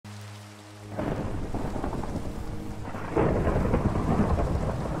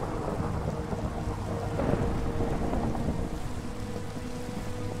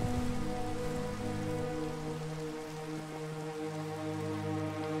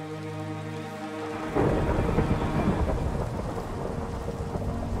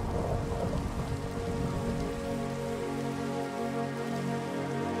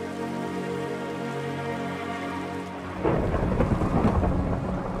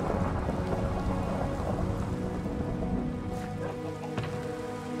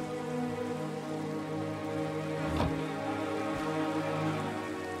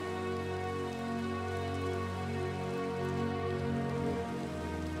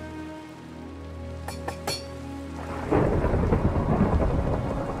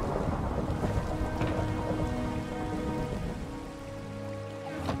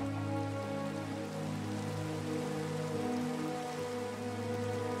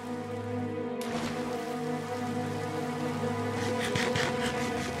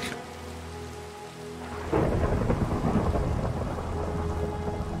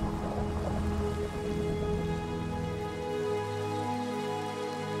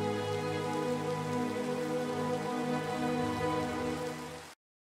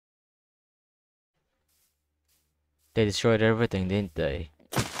They destroyed everything, didn't they?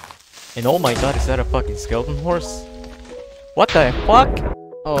 And oh my god, is that a fucking skeleton horse? What the fuck?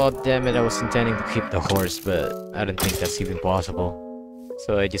 Oh damn it, I was intending to keep the horse, but I don't think that's even possible.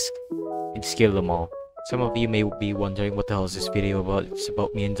 So I just killed them all. Some of you may be wondering what the hell is this video about. It's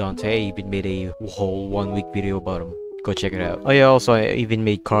about me and Dante. I even made a whole 1 week video about him. Go check it out. Oh yeah, also I even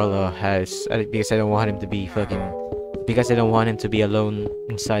made Carla has because I don't want him to be alone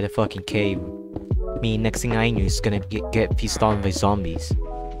inside a fucking cave. Next thing I knew, he's gonna get feasted on by zombies.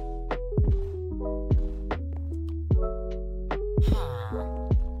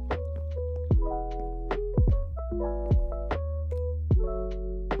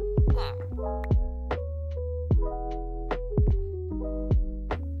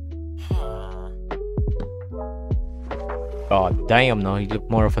 God damn, now you look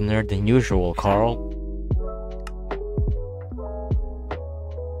more of a nerd than usual, Carl.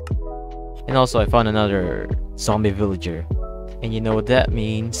 And also, I found another zombie villager. And you know what that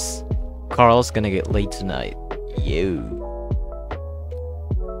means? Carl's gonna get laid tonight. You.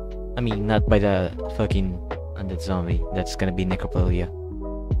 I mean, not by the fucking undead zombie. That's gonna be necrophilia.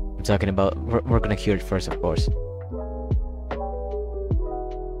 I'm talking about, we're gonna cure it first, of course.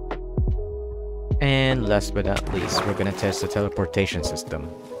 And last but not least, we're gonna test the teleportation system.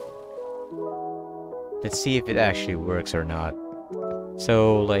 Let's see if it actually works or not.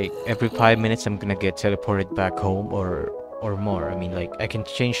 So, like, every 5 minutes I'm gonna get teleported back home or more. I mean, like, I can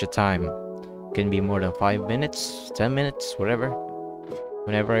change the time. It can be more than 5 minutes, 10 minutes, whatever.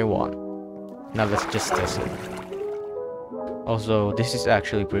 Whenever I want. Now let's just test it. Also, this is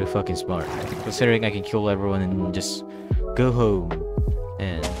actually pretty fucking smart. Considering I can kill everyone and just go home.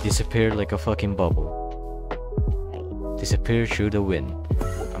 And disappear like a fucking bubble. Disappear through the wind.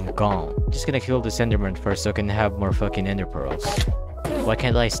 I'm gone. Just gonna kill this enderman first so I can have more fucking ender pearls. Why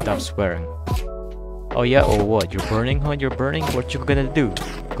can't I stop swearing? Oh yeah, or what? You're burning, huh? You're burning? What you gonna do?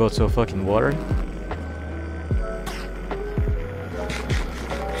 Go to a fucking water?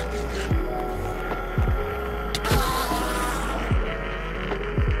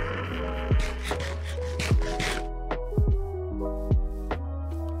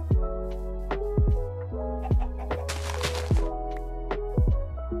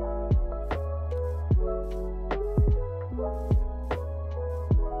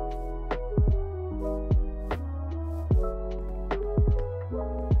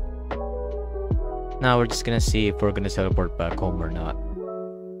 Now we're just gonna see if we're gonna teleport back home or not.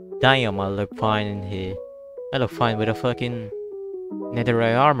 Damn, I look fine in here. I look fine with a fucking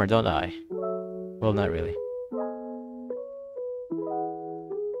netherite armor, don't I? Well, not really.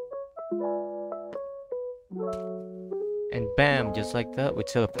 And bam, just like that, we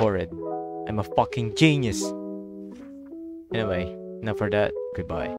teleported. I'm a fucking genius. Anyway, enough for that. Goodbye.